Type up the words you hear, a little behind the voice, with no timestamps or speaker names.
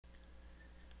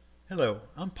Hello,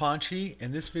 I'm Ponchi,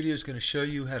 and this video is going to show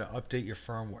you how to update your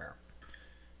firmware.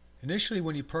 Initially,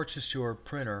 when you purchased your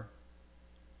printer,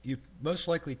 you most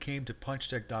likely came to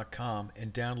punchtec.com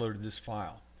and downloaded this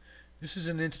file. This is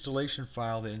an installation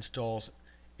file that installs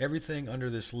everything under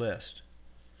this list.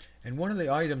 And one of the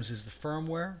items is the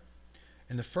firmware,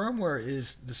 and the firmware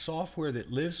is the software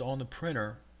that lives on the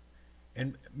printer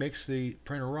and makes the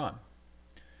printer run.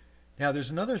 Now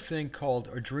there's another thing called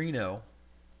Arduino,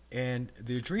 and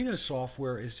the Arduino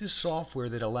software is just software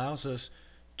that allows us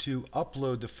to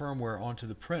upload the firmware onto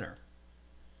the printer.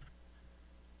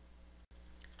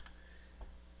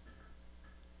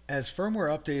 As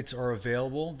firmware updates are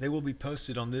available, they will be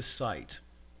posted on this site.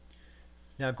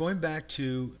 Now going back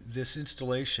to this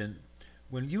installation,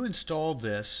 when you installed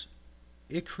this,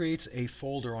 it creates a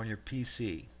folder on your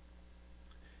PC.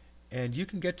 And you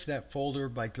can get to that folder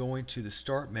by going to the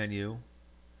Start menu,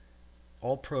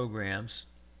 All Programs,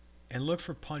 and look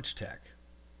for punchtec.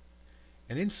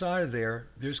 And inside of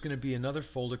there's going to be another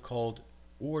folder called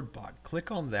Ord Bot.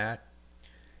 Click on that,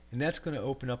 and that's going to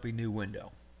open up a new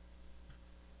window.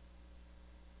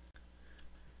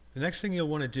 The next thing you'll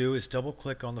want to do is double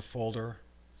click on the folder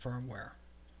Firmware,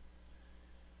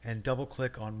 and double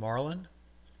click on Marlin,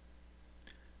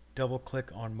 double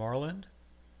click on Marlin,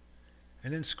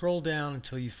 and then scroll down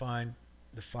until you find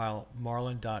the file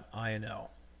marlin.ino,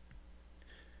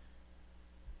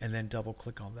 and then double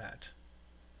click on that.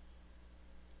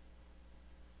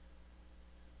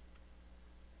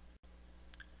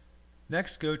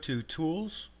 Next, go to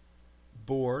Tools,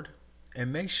 Board,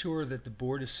 and make sure that the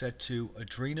board is set to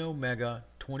Arduino Mega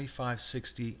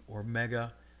 2560 or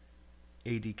Mega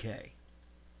ADK.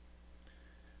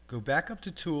 Go back up to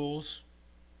Tools,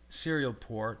 Serial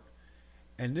Port,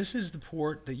 and this is the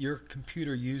port that your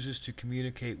computer uses to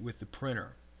communicate with the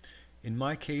printer. In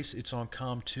my case, it's on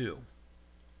COM2.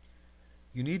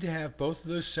 You need to have both of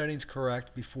those settings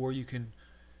correct before you can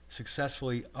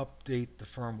successfully update the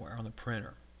firmware on the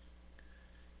printer.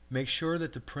 Make sure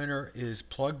that the printer is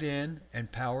plugged in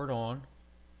and powered on,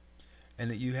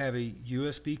 and that you have a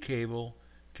USB cable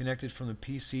connected from the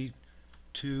PC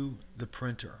to the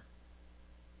printer.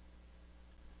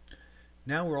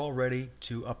 Now we're all ready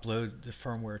to upload the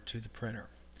firmware to the printer.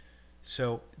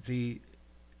 So the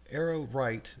arrow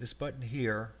right, this button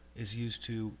here, is used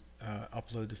to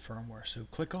upload the firmware. So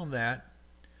click on that,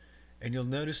 and you'll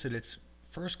notice that it's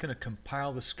first going to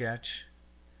compile the sketch,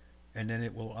 and then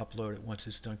it will upload it once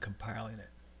it's done compiling it.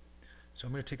 So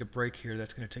I'm going to take a break here.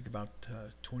 That's going to take about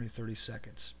 20-30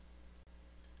 seconds.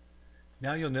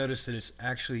 Now you'll notice that it's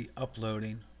actually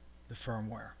uploading the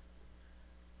firmware.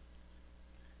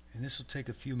 And this will take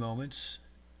a few moments,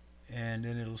 and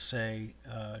then it'll say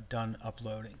done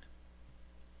uploading.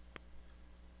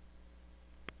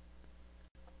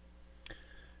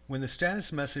 When the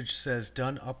status message says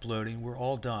done uploading, we're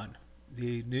all done.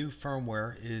 The new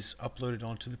firmware is uploaded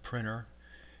onto the printer,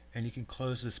 and you can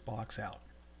close this box out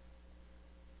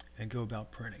and go about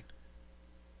printing.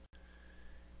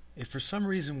 If for some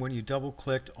reason when you double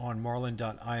clicked on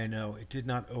marlin.ino it did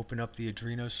not open up the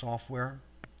Arduino software,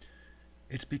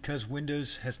 it's because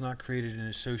Windows has not created an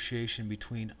association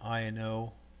between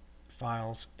INO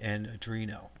files and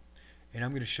Arduino, and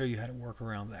I'm going to show you how to work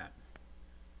around that.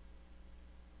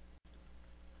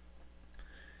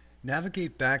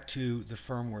 Navigate back to the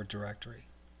firmware directory.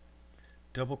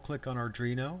 Double click on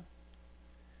Arduino,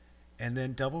 and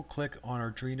then double click on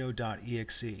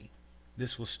Arduino.exe.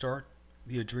 This will start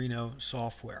the Arduino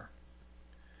software.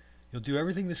 You'll do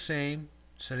everything the same,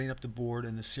 setting up the board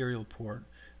and the serial port,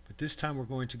 but this time we're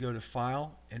going to go to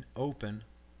File and Open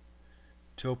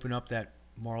to open up that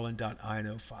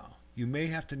marlin.ino file. You may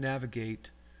have to navigate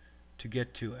to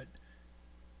get to it,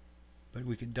 but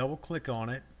we can double click on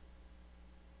it,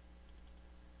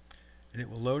 and it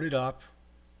will load it up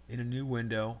in a new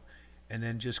window, and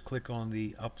then just click on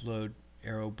the upload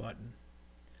arrow button.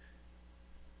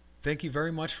 Thank you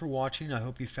very much for watching. I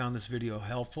hope you found this video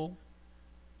helpful,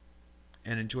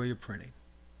 and enjoy your printing.